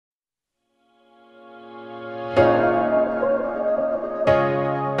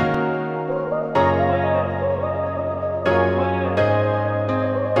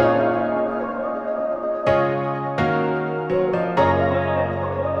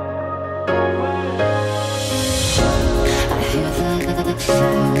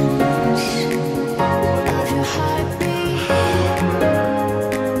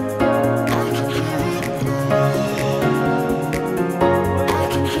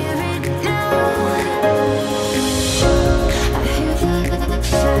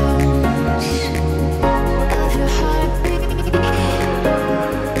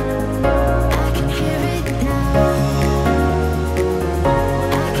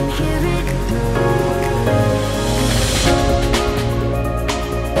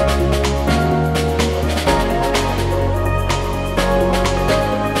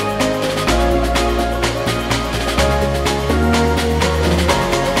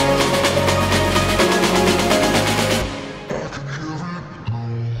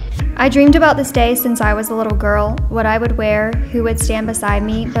I dreamed about this day since I was a little girl, what I would wear, who would stand beside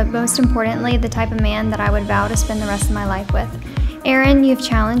me, but most importantly, the type of man that I would vow to spend the rest of my life with. Aaron, you've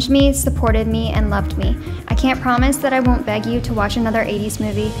challenged me, supported me, and loved me. I can't promise that I won't beg you to watch another 80s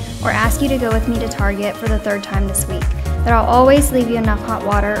movie or ask you to go with me to Target for the 3rd time this week, that I'll always leave you enough hot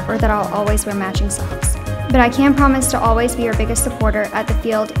water, or that I'll always wear matching socks. But I can promise to always be your biggest supporter at the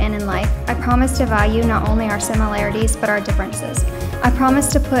field and in life. I promise to value not only our similarities, but our differences. I promise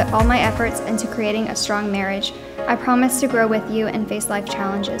to put all my efforts into creating a strong marriage. I promise to grow with you and face life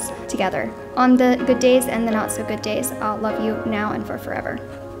challenges together. On the good days and the not so good days, I'll love you now and for forever.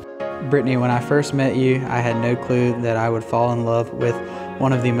 Brittney, when I first met you, I had no clue that I would fall in love with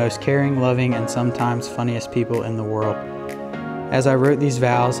one of the most caring, loving, and sometimes funniest people in the world. As I wrote these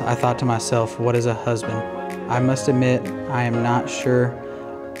vows, I thought to myself, what is a husband? I must admit, I am not sure.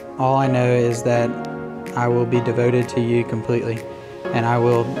 All I know is that I will be devoted to you completely, and I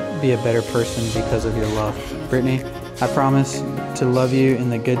will be a better person because of your love. Brittney, I promise to love you in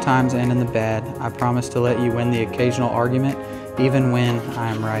the good times and in the bad. I promise to let you win the occasional argument, even when I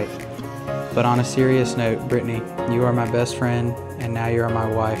am right. But on a serious note, Brittney, you are my best friend, and now you are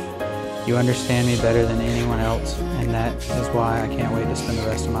my wife. You understand me better than anyone else, and that is why I can't wait to spend the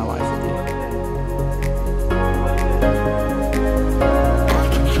rest of my life with you.